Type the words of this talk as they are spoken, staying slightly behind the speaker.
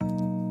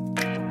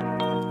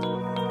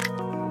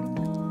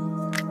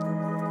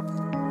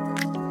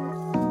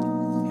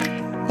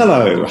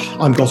Hello,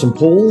 I'm Gautam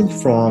Paul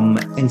from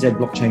NZ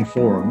Blockchain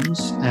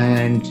Forums,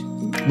 and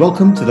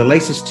welcome to the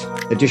latest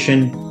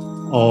edition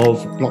of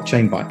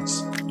Blockchain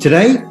Bytes.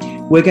 Today,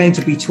 we're going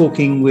to be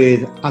talking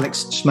with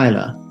Alex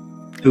Smeele,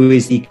 who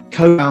is the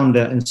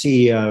co-founder and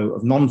CEO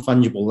of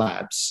Non-Fungible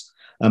Labs,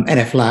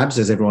 NF Labs,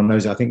 as everyone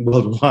knows, I think,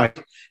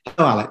 worldwide.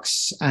 Hello,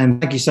 Alex,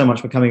 and thank you so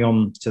much for coming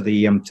on to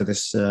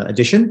this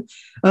edition.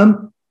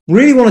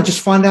 Really want to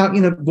just find out,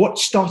 what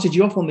started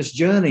you off on this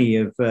journey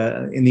of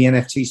in the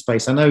NFT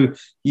space. I know,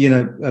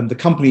 the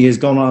company has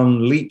gone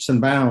on leaps and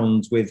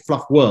bounds with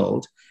Fluff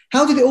World.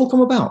 How did it all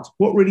come about?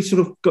 What really sort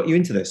of got you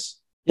into this?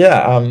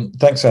 Yeah,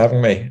 thanks for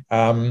having me.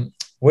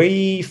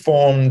 We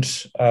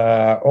formed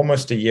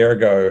almost a year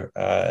ago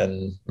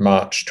in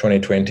March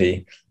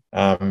 2020.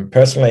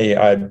 Personally,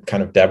 I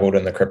kind of dabbled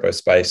in the crypto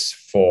space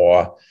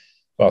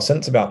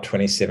since about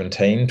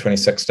 2017,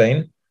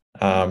 2016.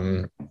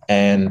 And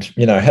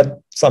had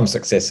some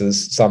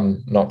successes,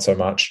 some not so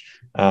much,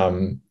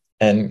 and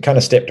kind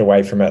of stepped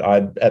away from it.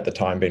 I'd at the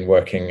time been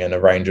working in a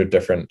range of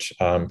different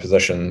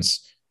positions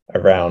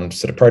around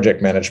sort of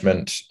project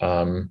management,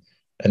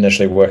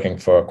 initially working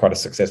for quite a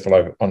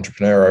successful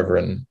entrepreneur over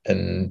in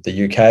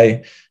the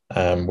UK,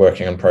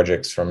 working on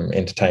projects from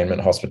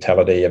entertainment,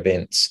 hospitality,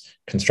 events,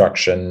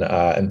 construction,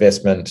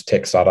 investment,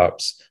 tech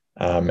startups,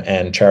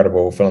 and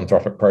charitable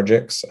philanthropic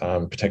projects,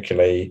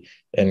 particularly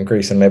in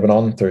Greece and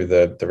Lebanon through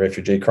the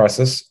refugee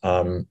crisis,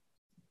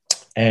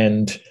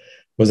 and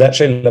was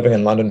actually living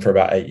in London for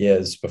about 8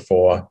 years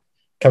before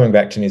coming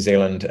back to New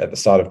Zealand at the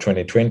start of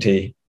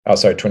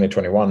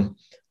 2021,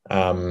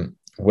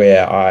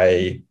 where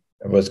I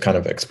was kind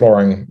of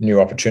exploring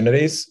new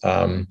opportunities.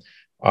 I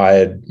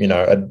had,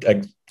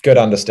 a good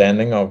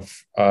understanding of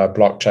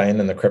blockchain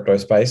and the crypto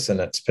space and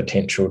its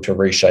potential to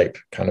reshape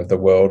kind of the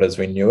world as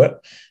we knew it.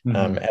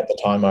 Mm-hmm. At the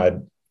time,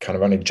 I'd kind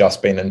of only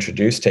just been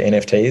introduced to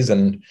NFTs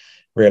and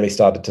really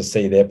started to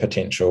see their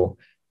potential,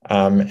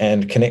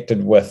 and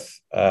connected with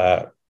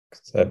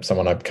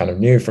someone I kind of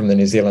knew from the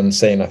New Zealand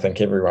scene. I think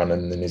everyone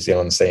in the New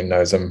Zealand scene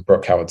knows him,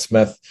 Brooke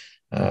Howard-Smith.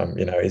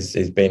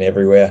 He's been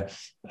everywhere.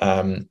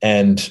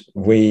 And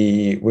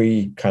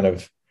we kind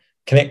of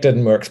connected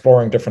and were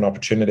exploring different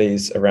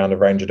opportunities around a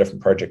range of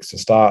different projects to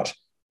start,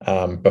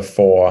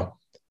 before,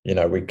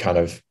 we kind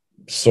of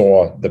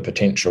saw the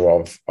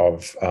potential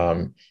of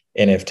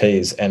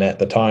NFTs. And at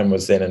the time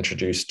was then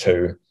introduced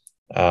to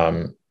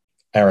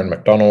Aaron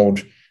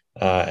McDonald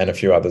and a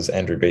few others,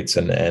 Andrew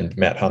Beatson and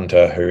Matt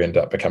Hunter, who ended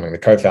up becoming the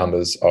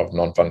co-founders of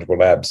Non-Fungible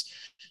Labs.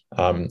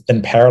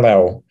 In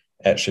parallel,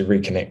 actually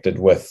reconnected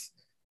with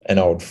an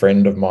old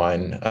friend of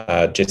mine,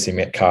 Jesse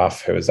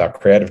Metcalf, who is our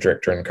creative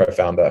director and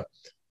co-founder.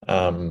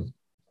 And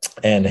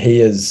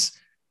he is,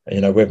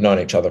 we've known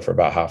each other for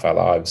about half our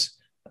lives.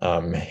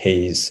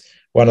 He's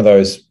one of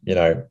those,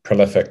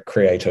 prolific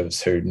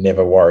creatives who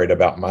never worried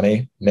about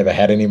money, never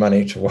had any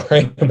money to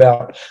worry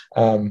about.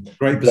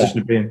 Great position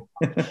to be in.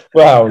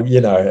 Well,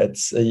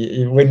 it's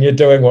when you're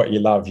doing what you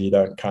love, you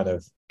don't kind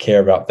of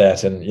care about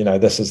that. And,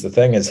 this is the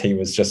thing, is he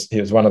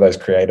was one of those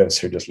creatives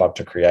who just loved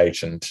to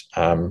create and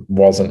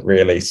wasn't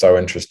really so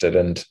interested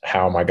in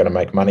how am I going to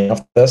make money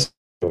off this.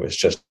 It was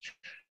just,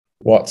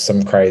 what's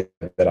some crazy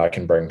that I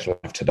can bring to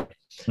life today.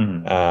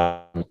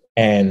 Mm-hmm.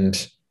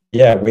 And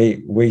yeah,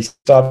 we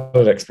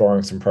started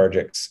exploring some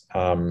projects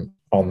on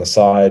the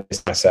side,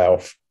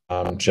 myself,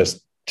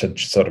 just to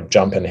sort of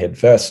jump in head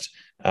first.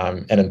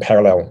 And in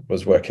parallel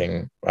was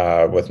working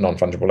with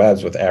Non-Fungible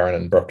Labs with Aaron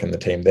and Brooke and the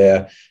team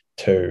there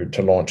to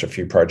launch a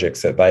few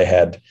projects that they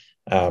had,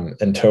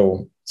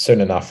 until soon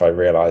enough I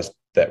realized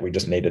that we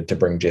just needed to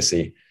bring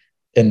Jesse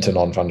into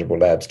Non-Fungible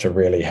Labs to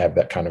really have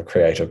that kind of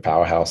creative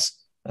powerhouse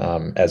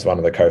as one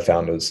of the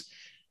co-founders.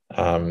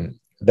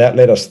 That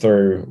led us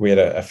through, we had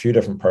a few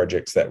different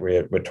projects that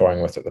we're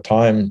toying with at the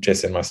time.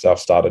 Jesse and myself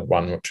started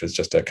one, which was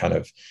just a kind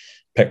of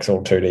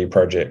pixel 2D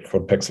project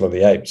called Pixel of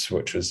the Apes,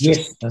 which was just...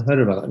 Yes, I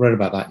heard about that, read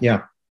about that,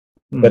 yeah.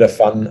 A bit of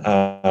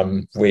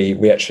fun.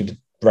 We actually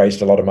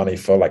raised a lot of money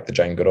for like the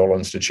Jane Goodall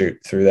Institute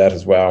through that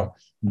as well.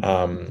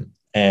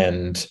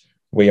 And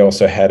we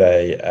also had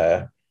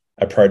a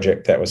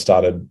project that was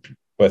started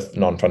with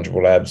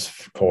Non-Fungible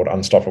Labs called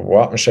Unstoppable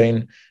Art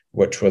Machine,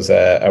 which was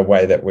a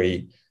way that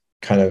we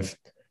kind of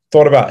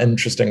thought about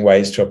interesting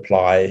ways to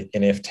apply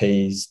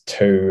NFTs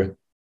to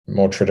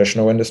more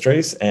traditional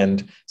industries.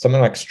 And something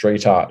like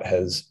street art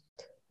has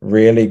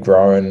really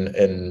grown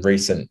in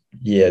recent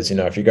years.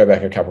 If you go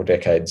back a couple of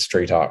decades,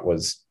 street art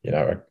was,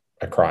 a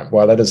crime.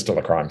 Well, it is still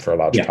a crime for a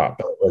large part,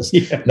 but it was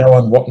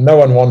no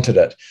one wanted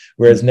it.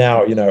 Whereas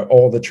now,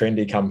 all the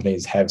trendy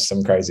companies have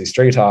some crazy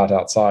street art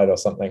outside or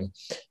something.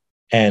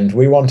 And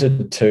we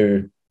wanted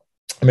to,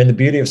 the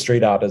beauty of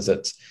street art is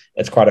it's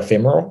quite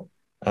ephemeral.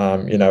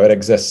 It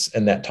exists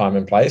in that time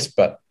and place,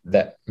 but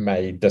that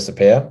may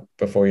disappear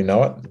before you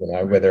know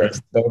it, whether it's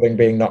the building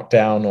being knocked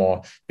down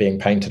or being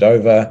painted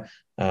over.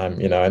 I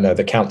know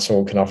the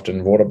council can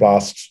often water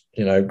blast,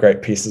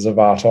 great pieces of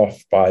art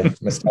off by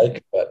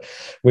mistake, but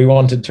we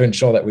wanted to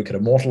ensure that we could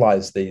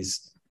immortalize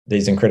these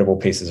incredible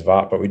pieces of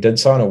art, but we did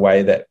so in a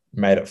way that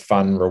made it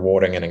fun,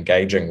 rewarding, and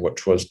engaging,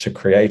 which was to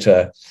create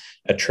a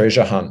a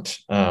treasure hunt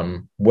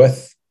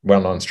with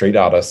well-known street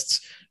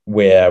artists,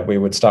 where we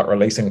would start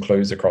releasing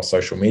clues across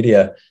social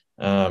media,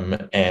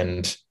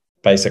 and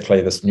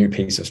basically this new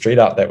piece of street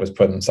art that was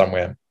put in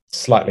somewhere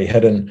slightly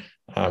hidden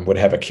would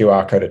have a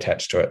QR code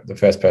attached to it. The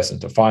first person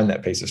to find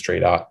that piece of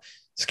street art,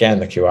 scan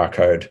the QR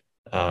code,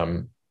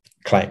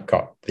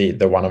 got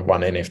the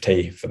one-of-one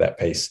NFT for that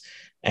piece.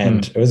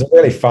 And it was a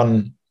really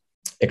fun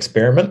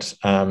experiment.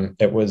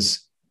 It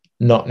was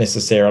not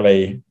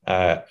necessarily,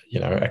 a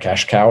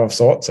cash cow of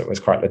sorts. It was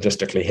quite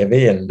logistically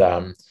heavy, and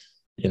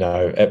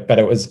but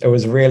it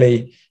was a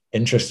really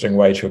interesting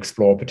way to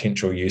explore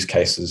potential use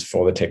cases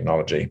for the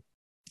technology.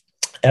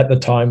 At the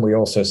time, we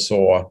also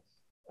saw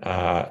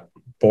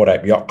Bored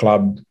Ape Yacht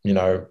Club,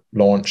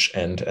 launch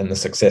and the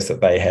success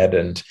that they had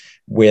and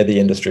where the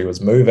industry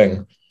was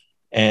moving.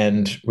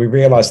 And we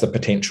realized the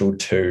potential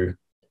to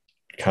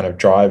kind of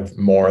drive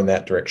more in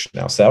that direction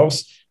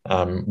ourselves.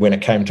 When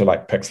it came to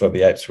like Pixel of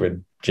the Apes,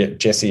 where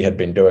Jesse had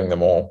been doing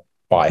them all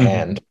by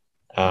hand,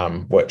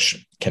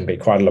 which can be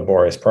quite a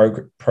laborious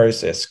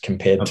process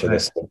compared to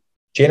this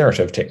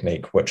generative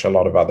technique, which a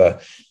lot of other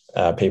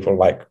people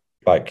like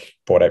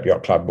Bored Ape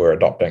Yacht Club were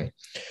adopting.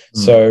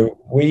 So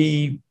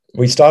we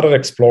started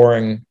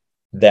exploring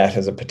that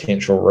as a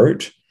potential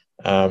route.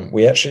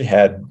 We actually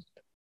had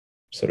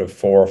sort of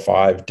 4 or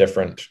 5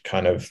 different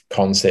kind of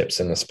concepts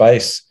in the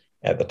space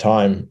at the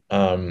time.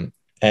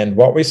 And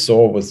what we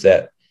saw was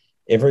that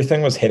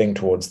everything was heading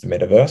towards the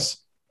metaverse.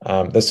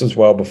 This was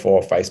well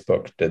before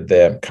Facebook did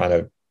their kind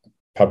of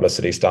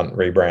publicity stunt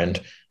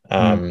rebrand.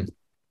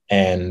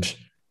 And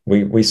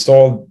we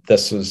saw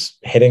this was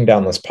heading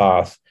down this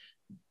path,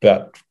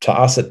 but to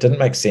us, it didn't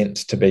make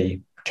sense to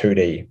be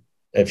 2D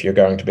if you're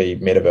going to be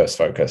metaverse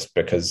focused,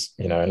 because,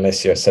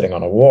 unless you're sitting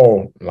on a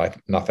wall,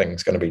 like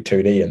nothing's going to be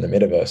 2D in the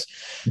metaverse.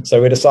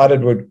 So we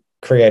decided we'd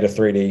create a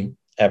 3D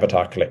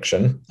avatar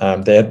collection.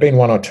 There had been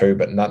 1 or 2,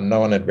 but no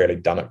one had really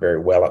done it very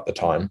well at the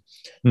time.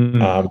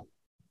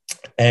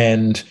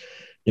 And,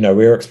 we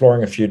were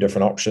exploring a few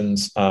different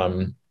options.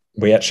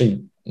 We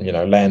actually,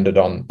 landed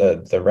on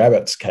the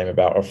rabbits came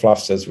about, or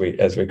fluffs as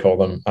we call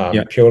them,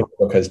 purely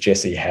because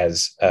Jesse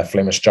has a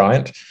Flemish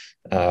giant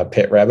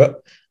pet rabbit.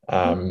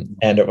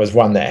 And it was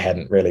one that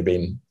hadn't really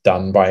been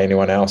done by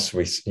anyone else.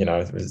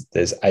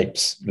 There's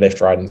apes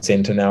left, right, and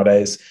center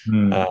nowadays.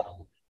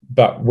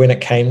 But when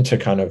it came to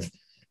kind of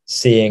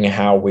seeing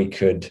how we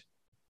could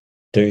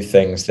do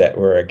things that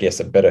were, I guess,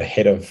 a bit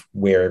ahead of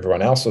where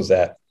everyone else was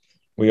at,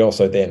 we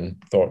also then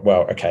thought,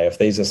 well, okay, if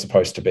these are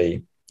supposed to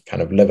be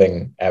kind of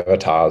living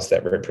avatars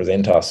that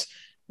represent us,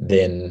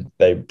 then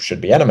they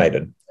should be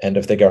animated. And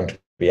if they're going to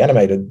be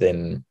animated,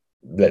 then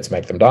let's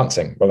make them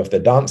dancing. Well, if they're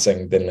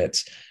dancing, then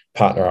let's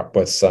partner up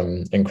with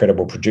some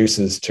incredible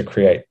producers to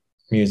create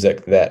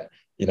music that,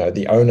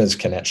 the owners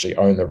can actually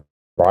own the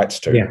rights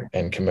to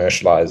and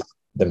commercialize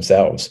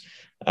themselves.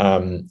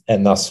 And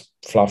thus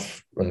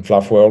Fluff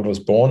World was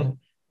born.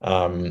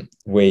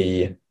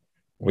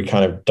 We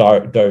kind of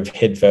dove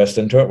headfirst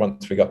into it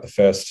once we got the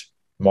first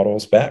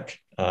models back.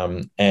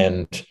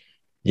 It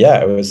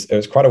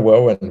was quite a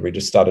whirlwind. We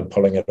just started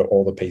pulling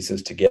all the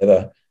pieces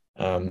together.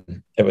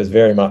 It was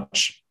very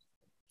much,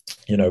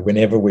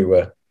 whenever we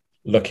were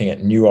looking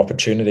at new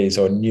opportunities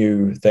or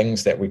new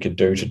things that we could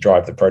do to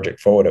drive the project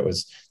forward,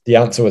 the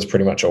answer was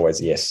pretty much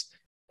always yes.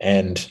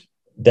 And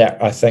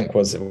that, I think,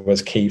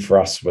 was key for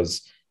us,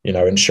 was,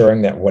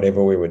 ensuring that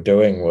whatever we were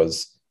doing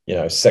was,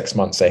 6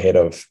 months ahead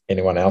of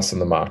anyone else in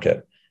the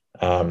market.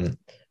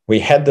 We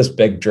had this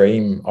big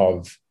dream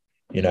of,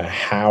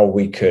 how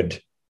we could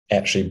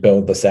actually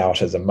build this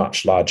out as a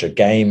much larger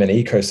game and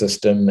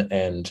ecosystem,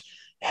 and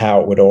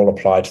how it would all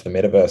apply to the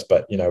metaverse.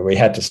 But, we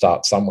had to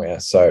start somewhere.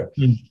 So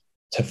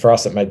for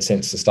us, it made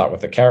sense to start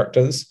with the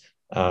characters,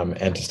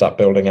 and to start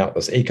building out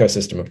this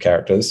ecosystem of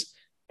characters,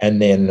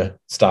 and then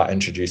start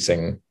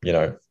introducing,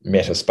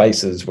 meta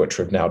spaces, which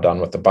we've now done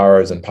with the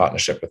boroughs in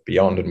partnership with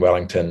Beyond and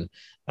Wellington,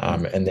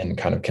 and then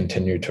kind of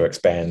continue to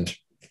expand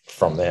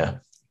from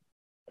there.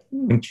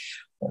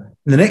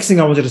 The next thing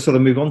I wanted to sort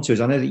of move on to is,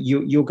 I know that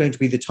you're going to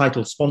be the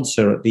title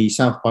sponsor at the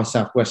South by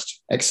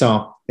Southwest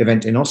XR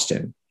event in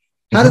Austin.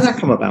 How did that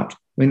come about? I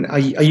mean, are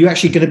you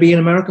actually going to be in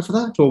America for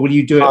that, or will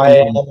you do it?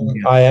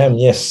 I am,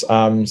 yes.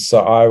 So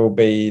I will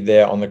be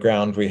there on the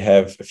ground. We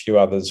have a few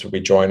others who will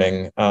be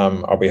joining.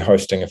 I'll be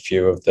hosting a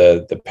few of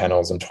the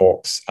panels and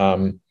talks.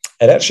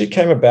 It actually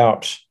came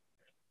about,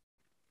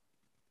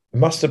 it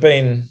must have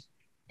been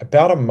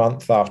about a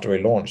month after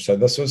we launched. So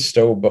this was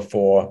still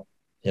before,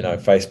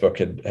 Facebook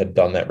had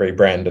done that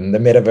rebrand, and the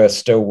metaverse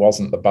still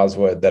wasn't the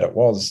buzzword that it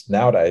was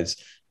nowadays.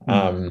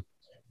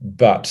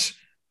 But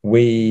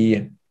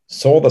we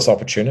saw this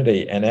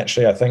opportunity, and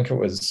actually I think it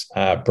was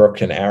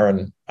Brooke and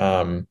Aaron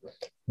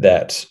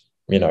that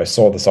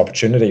saw this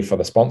opportunity for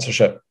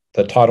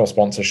the title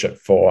sponsorship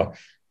for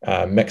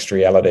mixed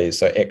realities,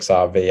 so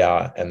XR,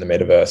 VR, and the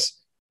metaverse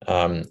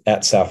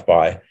at South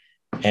by.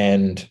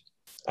 And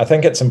I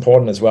think it's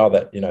important as well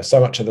that so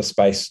much of the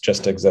space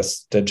just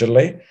exists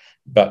digitally,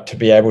 but to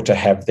be able to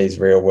have these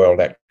real world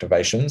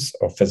activations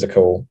or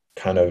physical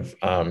kind of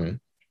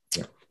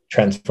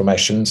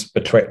transformations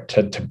between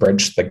to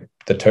bridge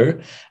the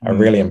two are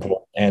really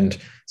important. And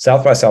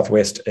South by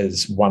Southwest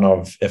is one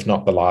of, if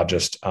not the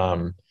largest,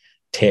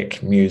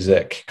 tech,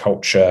 music,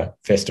 culture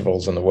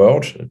festivals in the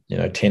world.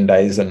 10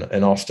 days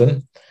in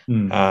Austin.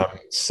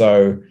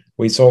 So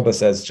we saw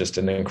this as just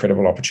an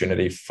incredible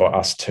opportunity for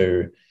us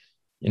to,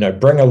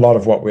 bring a lot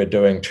of what we're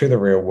doing to the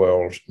real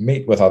world,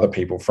 meet with other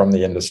people from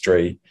the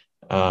industry,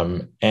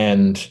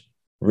 and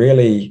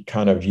really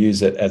kind of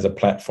use it as a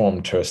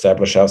platform to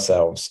establish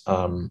ourselves.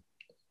 And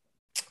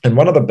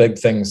one of the big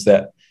things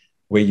that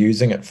we're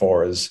using it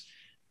for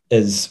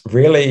is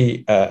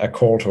really a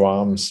call to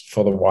arms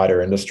for the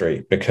wider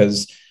industry,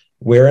 because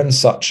we're in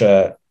such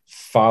a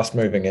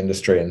fast-moving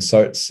industry, and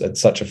so it's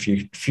such a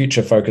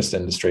future-focused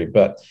industry,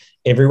 but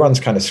everyone's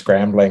kind of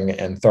scrambling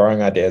and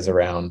throwing ideas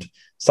around.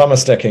 Some are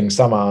sticking,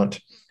 some aren't.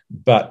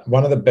 But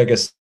one of the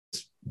biggest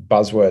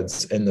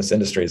buzzwords in this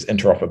industry is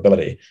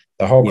interoperability.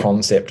 The whole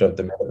concept of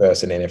the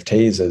metaverse and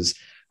NFTs is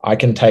I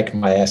can take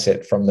my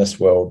asset from this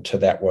world to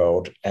that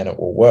world and it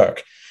will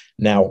work.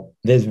 Now,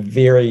 there's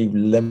very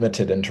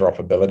limited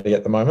interoperability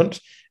at the moment.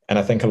 And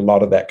I think a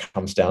lot of that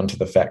comes down to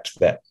the fact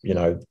that,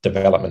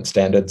 development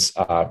standards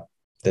are,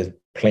 there's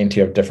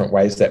plenty of different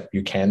ways that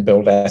you can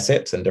build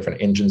assets and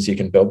different engines you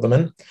can build them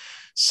in.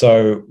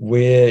 So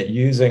we're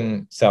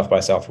using South by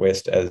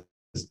Southwest as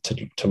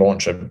to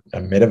launch a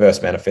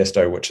metaverse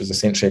manifesto, which is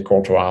essentially a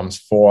call to arms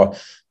for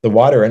the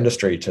wider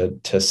industry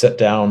to sit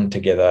down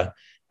together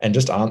and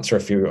just answer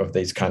a few of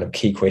these kind of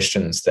key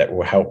questions that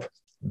will help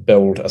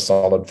build a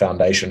solid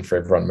foundation for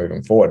everyone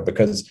moving forward,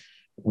 because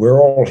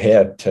we're all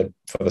here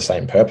for the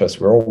same purpose.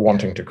 We're all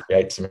wanting to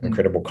create some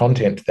incredible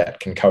content that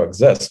can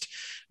coexist.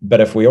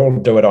 But if we all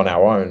do it on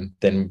our own,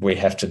 then we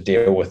have to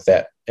deal with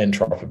that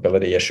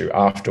interoperability issue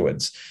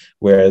afterwards.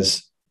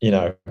 Whereas,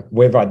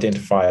 we've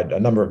identified a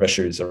number of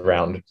issues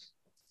around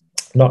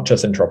not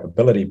just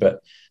interoperability,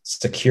 but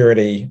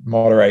security,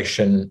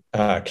 moderation,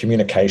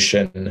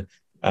 communication.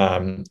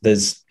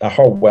 There's a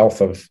whole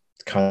wealth of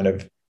kind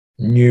of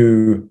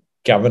new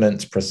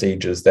governance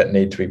procedures that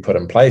need to be put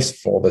in place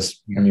for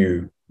this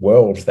new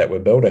world that we're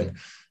building.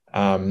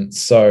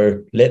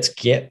 So let's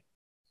get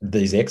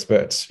these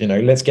experts,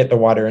 let's get the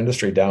wider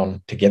industry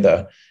down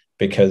together,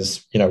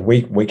 because,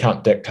 we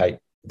can't dictate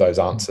those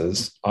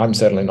answers. I'm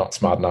certainly not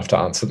smart enough to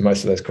answer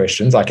most of those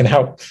questions. I can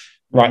help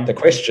write the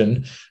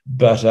question,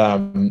 but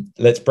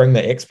let's bring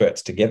the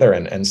experts together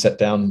and sit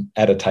down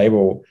at a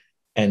table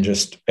and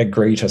just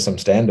agree to some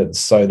standards,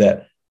 so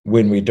that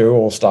when we do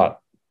all start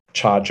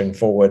charging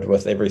forward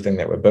with everything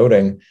that we're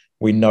building,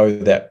 we know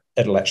that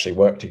it'll actually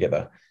work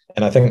together.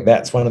 And I think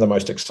that's one of the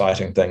most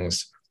exciting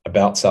things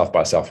about South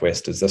by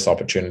Southwest, is this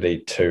opportunity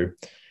to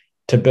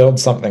build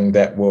something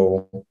that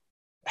will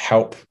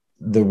help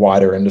the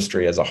wider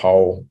industry as a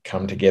whole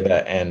come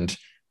together and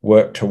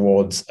work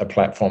towards a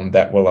platform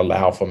that will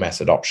allow for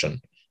mass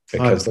adoption.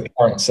 Because the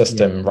current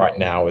system right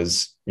now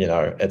is,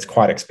 it's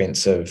quite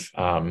expensive,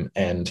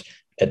 and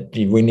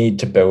we need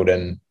to build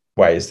in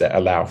ways that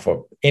allow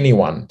for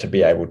anyone to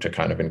be able to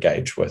kind of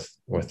engage with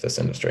this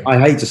industry. I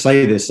hate to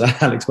say this,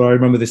 Alex, but I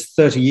remember this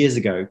 30 years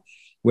ago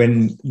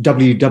when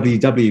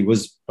www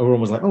was,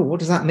 everyone was like, oh, what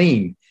does that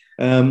mean?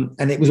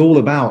 And it was all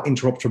about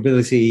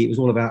interoperability. It was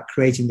all about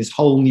creating this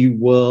whole new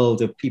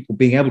world of people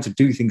being able to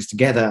do things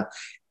together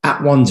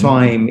at one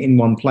time in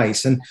one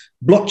place. And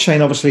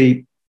blockchain,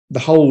 obviously, the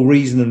whole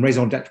reason and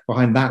raison d'etre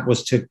behind that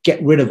was to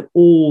get rid of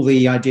all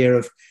the idea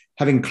of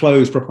having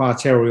closed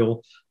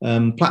proprietarial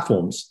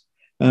platforms.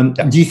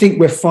 Do you think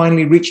we're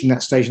finally reaching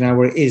that stage now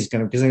where it is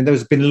going to, because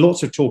there's been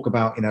lots of talk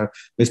about,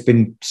 there's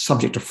been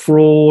subject to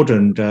fraud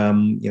and,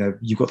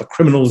 you've got the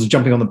criminals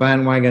jumping on the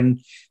bandwagon.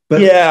 But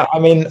yeah, I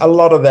mean, a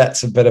lot of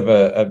that's a bit of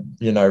a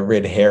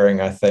red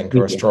herring, I think,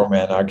 or a straw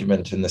man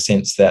argument, in the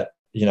sense that,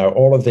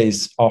 all of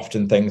these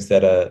often things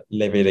that are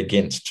levied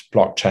against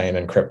blockchain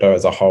and crypto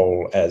as a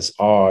whole as,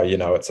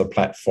 it's a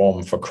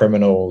platform for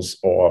criminals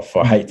or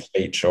for hate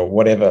speech or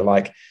whatever,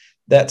 like,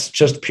 that's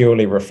just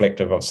purely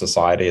reflective of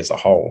society as a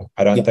whole.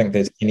 I don't think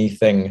there's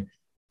anything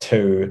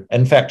to,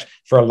 in fact,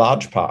 for a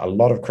large part, a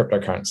lot of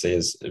cryptocurrency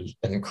is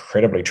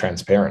incredibly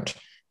transparent.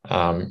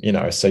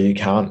 So you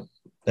can't,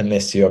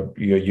 unless you're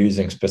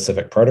using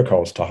specific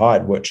protocols to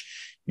hide, which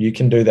you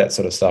can do that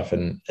sort of stuff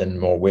in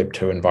more Web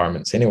 2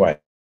 environments anyway.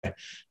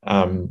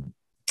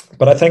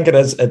 But I think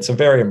it's a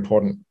very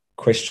important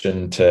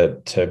question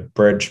to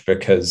bridge,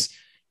 because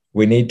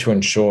we need to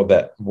ensure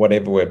that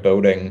whatever we're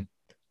building,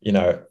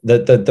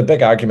 the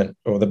big argument,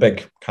 or the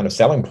big kind of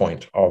selling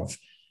point of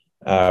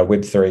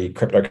Web3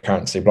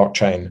 cryptocurrency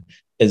blockchain,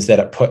 is that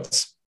it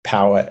puts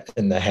power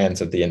in the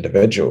hands of the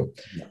individual.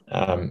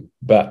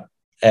 But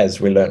as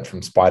we learned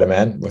from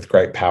Spider-Man, with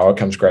great power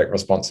comes great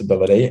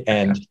responsibility,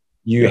 and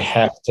you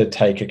have to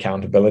take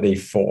accountability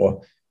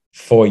for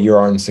your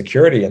own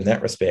security in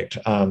that respect.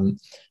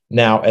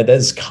 Now, it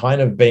has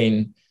kind of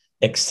been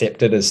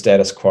accepted as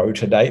status quo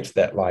to date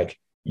that, like,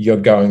 you're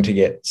going to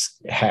get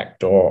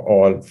hacked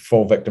or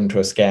fall victim to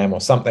a scam or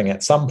something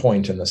at some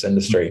point in this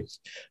industry.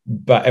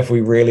 But if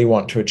we really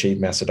want to achieve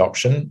mass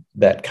adoption,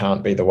 that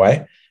can't be the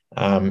way.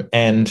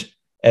 And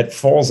it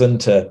falls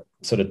into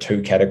sort of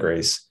two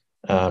categories.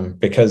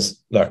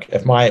 Because look,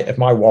 if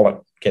my wallet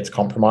gets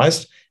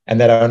compromised, and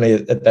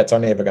that's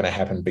only ever going to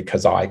happen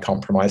because I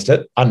compromised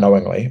it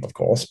unknowingly, of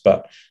course,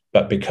 but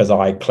because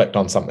I clicked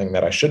on something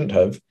that I shouldn't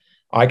have,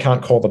 I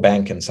can't call the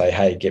bank and say,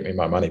 "Hey, get me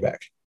my money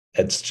back."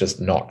 It's just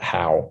not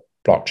how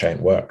blockchain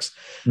works.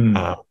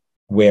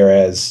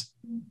 Whereas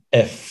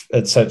if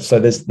it's so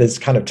there's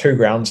kind of two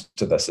grounds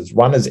to this.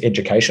 One is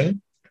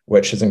education,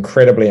 which is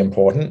incredibly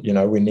important.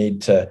 We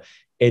need to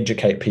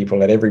educate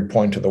people at every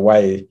point of the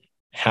way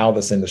how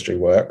this industry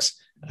works.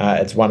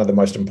 It's one of the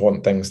most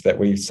important things that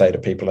we say to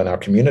people in our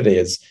community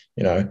is,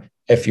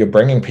 if you're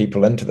bringing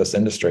people into this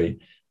industry,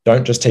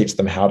 don't just teach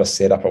them how to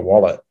set up a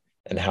wallet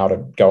and how to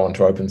go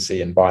onto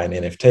OpenSea and buy an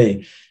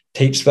NFT.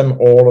 Teach them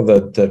all of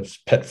the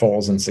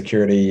pitfalls and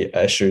security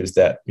issues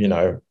that,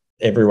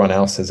 everyone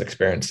else has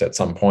experienced at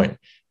some point.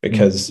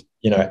 Because,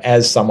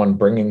 as someone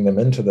bringing them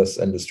into this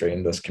industry,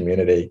 in this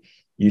community,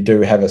 you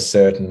do have a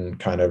certain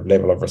kind of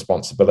level of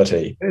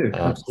responsibility for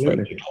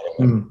educating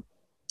them.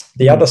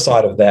 The other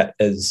side of that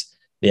is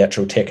the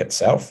actual tech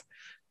itself.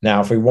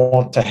 Now, if we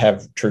want to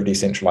have true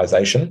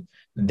decentralization,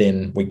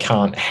 then we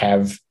can't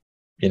have,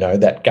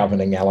 that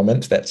governing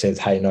element that says,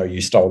 "Hey, no,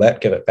 you stole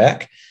that, give it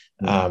back."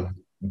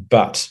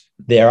 But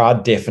there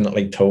are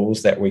definitely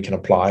tools that we can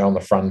apply on the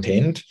front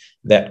end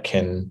that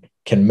can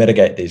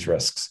mitigate these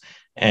risks.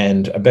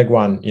 And a big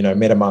one,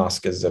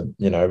 MetaMask is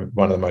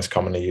one of the most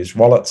commonly used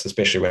wallets,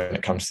 especially when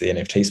it comes to the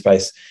NFT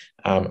space.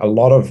 A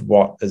lot of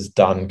what is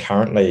done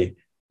currently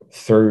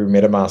through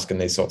MetaMask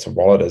and these sorts of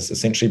wallets is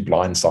essentially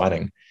blind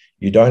signing.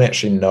 You don't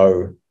actually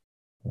know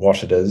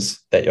what it is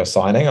that you're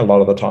signing a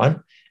lot of the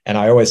time. And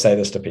I always say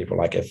this to people,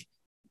 like, if,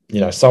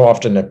 so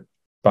often a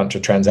bunch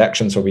of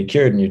transactions will be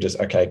queued and you just,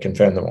 okay,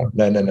 confirm them all.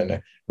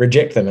 No.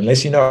 Reject them.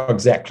 Unless you know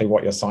exactly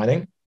what you're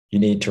signing, you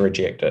need to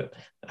reject it.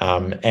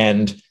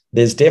 And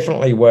there's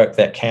definitely work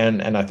that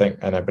can, and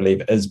I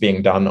believe is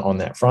being done on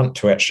that front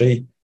to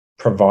actually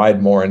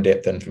provide more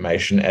in-depth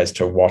information as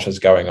to what is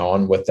going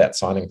on with that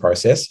signing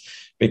process.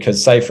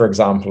 Because say, for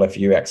example, if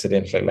you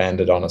accidentally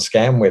landed on a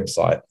scam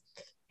website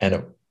and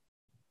it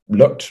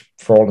looked,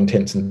 for all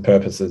intents and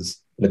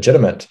purposes,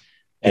 legitimate,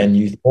 and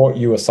you thought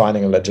you were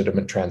signing a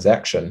legitimate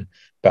transaction,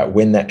 but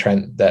when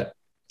that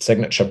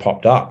signature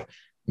popped up,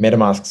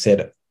 MetaMask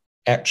said,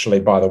 actually,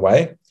 by the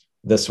way,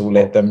 this will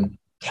let them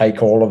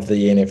take all of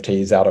the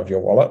NFTs out of your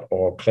wallet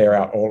or clear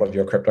out all of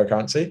your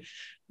cryptocurrency.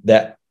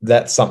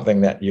 That's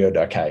something that you'd,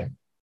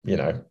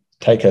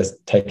 take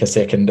a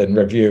second and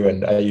review,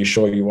 and are you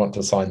sure you want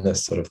to sign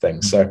this sort of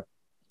thing? So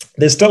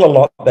there's still a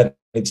lot that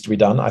needs to be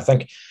done. I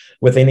think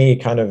with any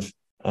kind of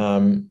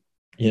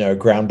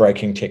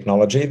groundbreaking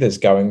technology, there's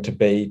going to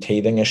be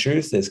teething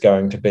issues. There's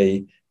going to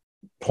be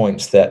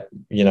points that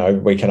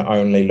we can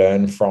only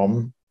learn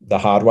from the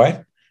hard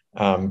way.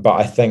 But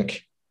I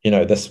think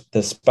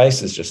this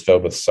space is just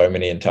filled with so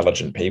many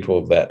intelligent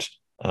people that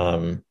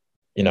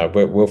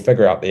we'll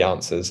figure out the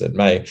answers.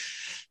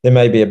 There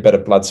may be a bit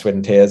of blood, sweat,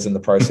 and tears in the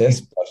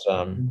process, but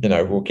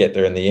we'll get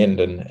there in the end,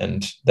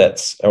 and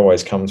that's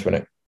always comes when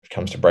it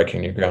comes to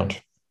breaking new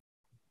ground.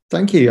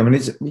 Thank you. I mean,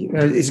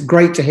 it's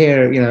great to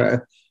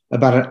hear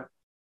about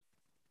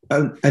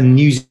a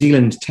New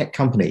Zealand tech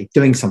company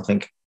doing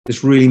something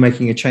that's really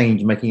making a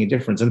change, making a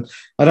difference. And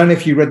I don't know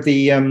if you read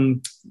the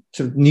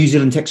sort of New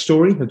Zealand tech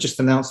story. Have just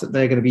announced that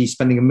they're going to be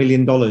spending $1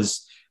 million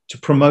to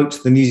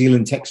promote the New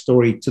Zealand tech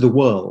story to the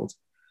world.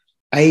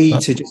 To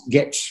just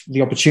get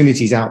the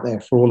opportunities out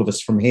there for all of us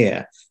from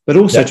here, but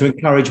also to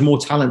encourage more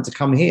talent to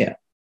come here,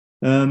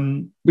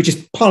 which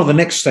is part of the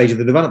next stage of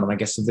the development, I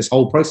guess, of this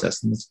whole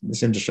process in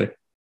this industry.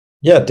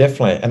 Yeah,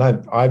 definitely. And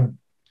I'm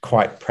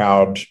quite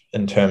proud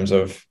in terms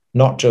of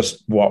not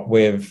just what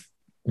we've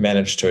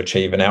managed to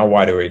achieve in our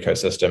wider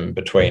ecosystem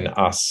between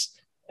us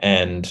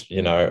and,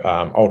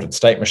 Altered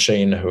State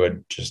Machine, who are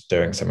just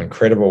doing some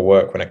incredible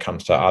work when it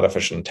comes to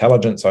artificial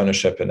intelligence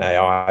ownership and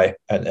AI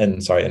and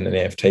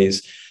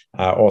NFTs.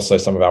 Also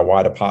some of our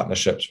wider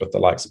partnerships with the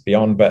likes of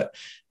Beyond. But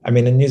I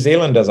mean, in New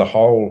Zealand as a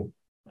whole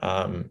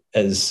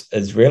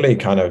is really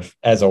kind of,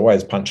 as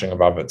always, punching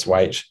above its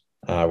weight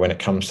when it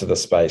comes to the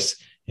space.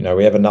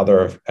 We have a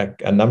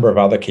number of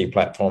other key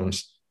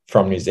platforms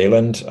from New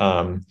Zealand,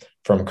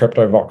 from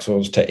crypto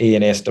voxels to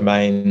ENS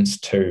domains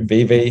to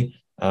Vivi.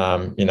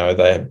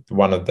 They're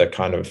one of the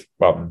kind of,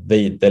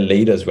 the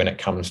leaders when it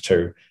comes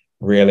to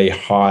really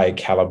high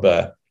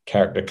caliber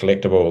character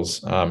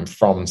collectibles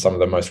from some of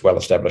the most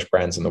well-established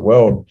brands in the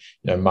world,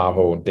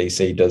 Marvel,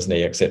 DC,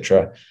 Disney,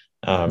 etc.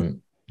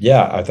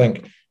 I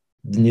think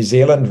New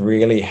Zealand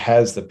really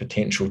has the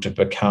potential to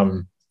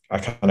become a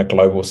kind of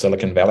global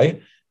Silicon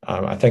Valley.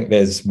 I think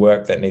there's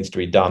work that needs to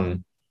be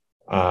done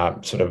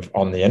sort of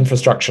on the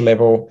infrastructure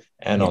level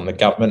and on the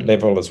government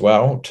level as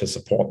well to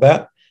support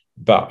that.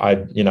 But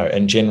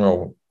in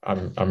general,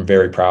 I'm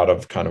very proud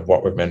of kind of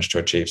what we've managed to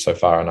achieve so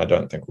far, and I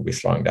don't think we'll be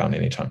slowing down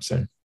anytime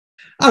soon.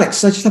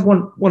 Alex, I just have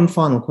one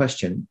final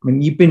question. I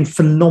mean, you've been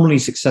phenomenally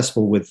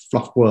successful with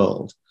Fluff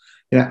World,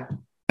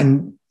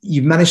 and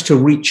you've managed to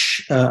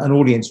reach an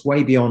audience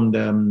way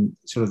beyond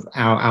sort of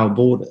our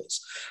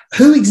borders.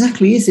 Who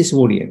exactly is this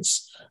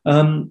audience?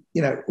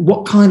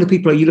 What kind of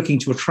people are you looking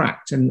to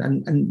attract,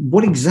 and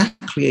what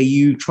exactly are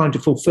you trying to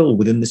fulfill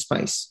within this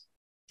space?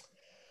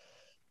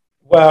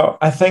 Well,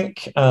 I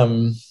think,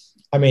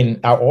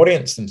 our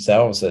audience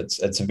themselves,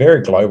 it's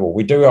very global.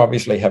 We do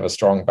obviously have a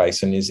strong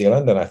base in New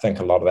Zealand, and I think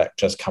a lot of that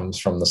just comes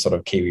from the sort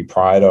of Kiwi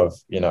pride of,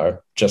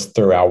 just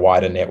through our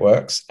wider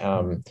networks.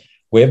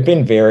 We've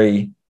been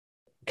very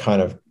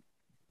kind of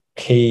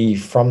key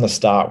from the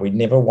start. We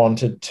never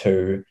wanted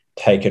to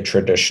take a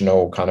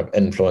traditional kind of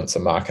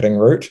influencer marketing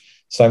route.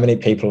 So many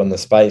people in the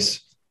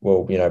space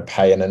will,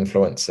 pay an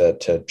influencer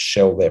to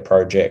shill their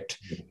project.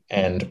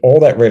 And all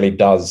that really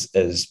does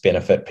is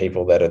benefit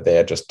people that are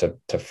there just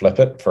to flip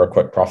it for a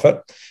quick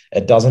profit.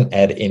 It doesn't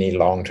add any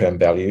long-term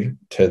value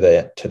to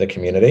the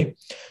community.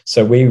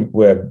 So we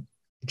were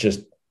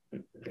just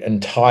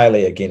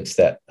entirely against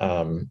that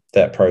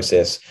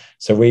process.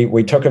 So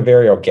we took a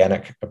very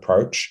organic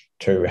approach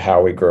to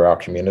how we grew our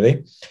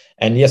community.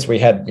 And yes, we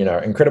had,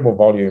 incredible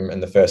volume in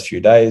the first few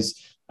days.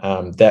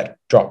 That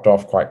dropped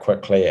off quite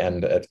quickly,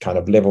 and it kind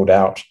of leveled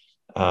out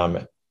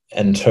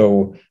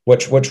until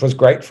which was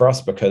great for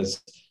us,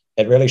 because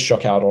it really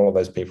shook out all of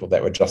those people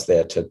that were just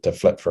there to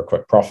flip for a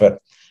quick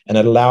profit, and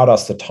it allowed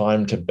us the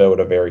time to build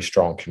a very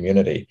strong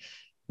community.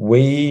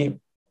 We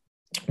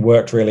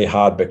worked really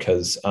hard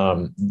because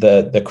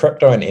the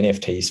crypto and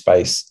NFT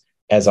space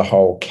as a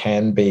whole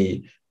can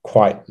be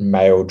quite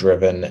male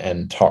driven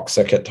and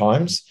toxic at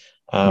times,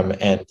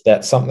 and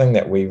that's something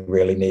that we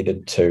really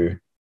needed to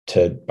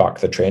buck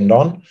the trend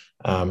on.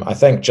 I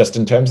think just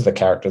in terms of the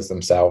characters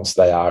themselves,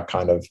 they are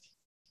kind of,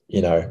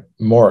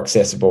 more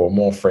accessible,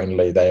 more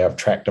friendly. They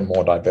attract a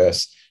more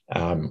diverse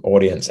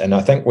audience. And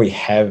I think we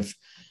have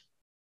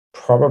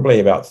probably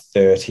about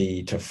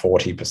 30 to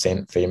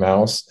 40%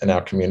 females in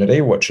our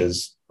community, which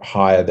is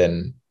higher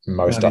than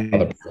most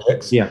other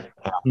projects. Yeah.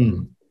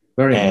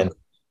 Very and good.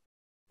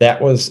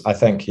 That was, I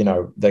think,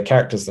 the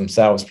characters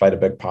themselves played a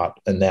big part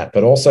in that,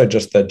 but also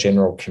just the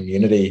general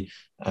community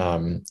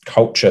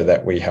culture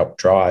that we helped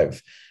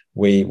drive.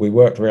 We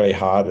worked really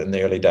hard in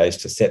the early days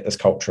to set this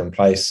culture in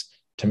place,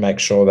 to make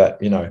sure that,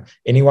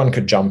 anyone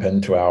could jump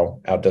into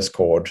our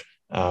Discord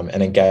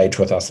and engage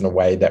with us in a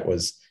way that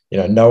was,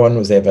 no one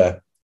was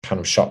ever kind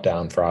of shot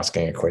down for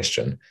asking a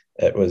question.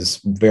 It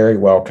was very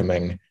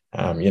welcoming.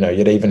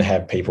 You'd even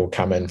have people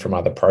come in from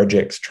other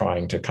projects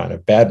trying to kind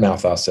of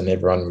badmouth us, and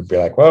everyone would be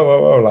like,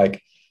 whoa,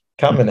 like,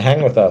 come and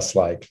hang with us.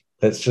 Like,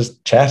 let's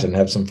just chat and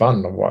have some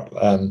fun or what.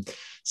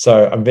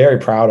 So I'm very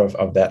proud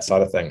of that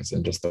side of things,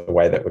 and just the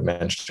way that we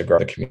managed to grow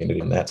the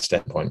community on that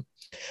standpoint.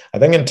 I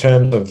think in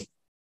terms of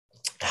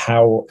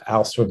how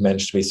else we've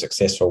managed to be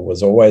successful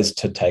was always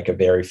to take a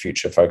very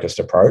future focused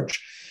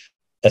approach,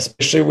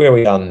 especially where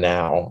we are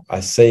now. I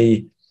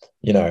see,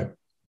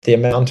 the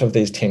amount of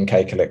these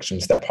 10K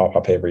collections that pop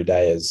up every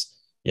day is,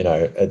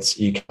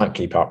 you can't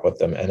keep up with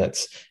them. And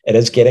it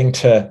is getting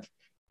to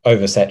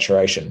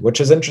oversaturation, which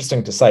is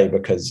interesting to say,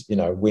 because,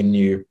 when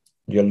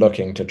you're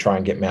looking to try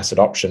and get mass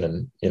adoption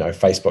and,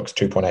 Facebook's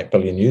 2.8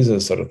 billion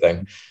users sort of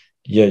thing,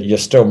 you're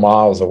still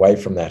miles away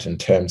from that in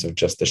terms of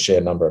just the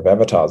sheer number of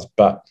avatars.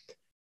 But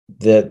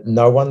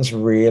no one's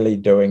really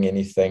doing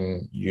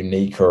anything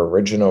unique or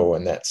original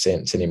in that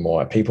sense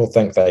anymore. People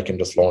think they can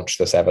just launch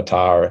this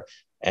avatar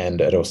and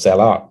it'll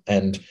sell out.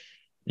 And,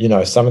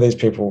 some of these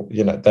people,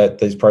 that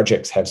these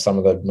projects have some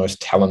of the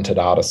most talented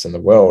artists in the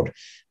world,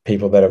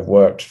 people that have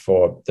worked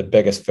for the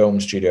biggest film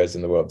studios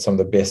in the world, some of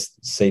the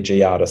best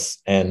CG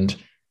artists. And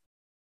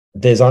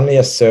there's only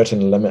a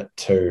certain limit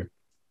to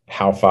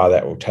how far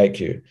that will take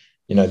you.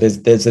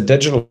 There's a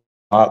digital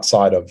art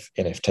side of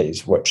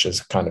NFTs, which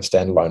is kind of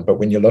standalone. But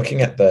when you're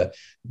looking at the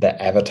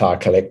avatar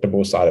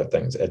collectible side of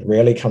things, it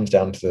really comes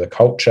down to the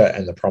culture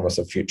and the promise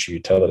of future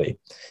utility.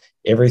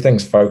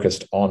 Everything's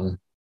focused on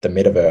the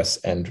metaverse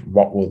and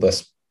what will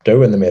this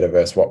do in the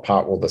metaverse? What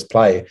part will this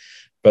play?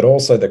 But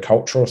also the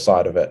cultural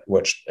side of it,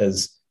 which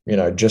is,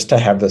 just to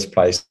have this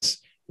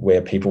place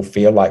where people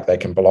feel like they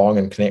can belong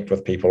and connect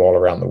with people all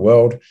around the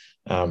world,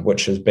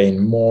 which has been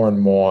more and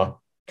more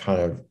kind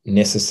of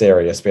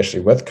necessary, especially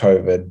with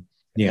COVID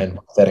and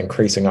that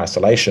increasing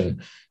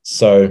isolation.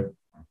 So,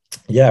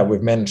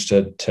 we've managed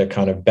to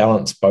kind of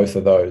balance both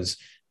of those.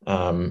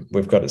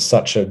 We've got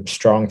such a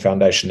strong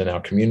foundation in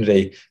our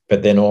community,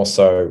 but then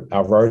also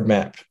our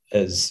roadmap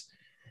is,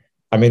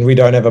 we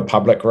don't have a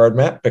public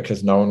roadmap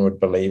because no one would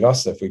believe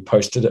us if we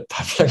posted it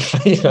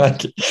publicly.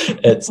 Like,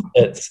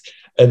 it's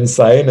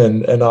insane,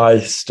 and I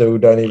still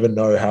don't even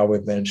know how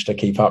we've managed to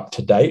keep up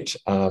to date.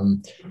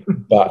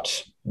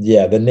 But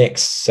the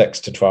next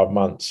 6 to 12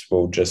 months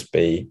will just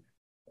be,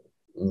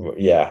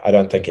 I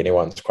don't think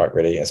anyone's quite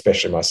ready,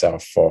 especially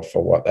myself, for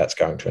what that's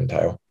going to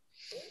entail.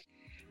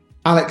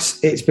 Alex,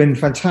 it's been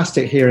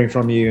fantastic hearing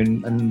from you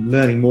and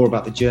learning more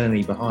about the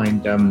journey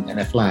behind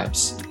NF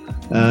Labs.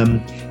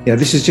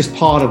 This is just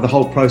part of the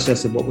whole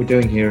process of what we're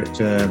doing here at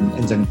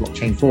NZ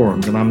Blockchain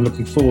Forums, and I'm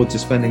looking forward to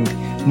spending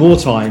more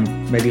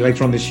time, maybe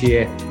later on this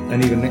year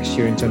and even next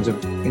year, in terms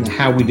of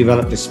how we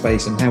develop this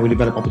space and how we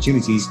develop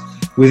opportunities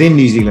within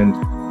New Zealand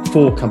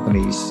for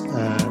companies,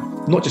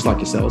 not just like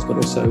yourselves, but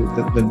also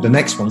the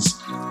next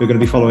ones who are going to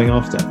be following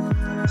after.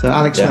 So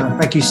Alex,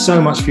 thank you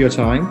so much for your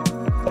time.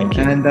 Thank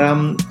you. And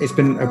it's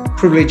been a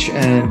privilege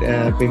and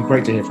been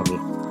great to hear from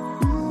you.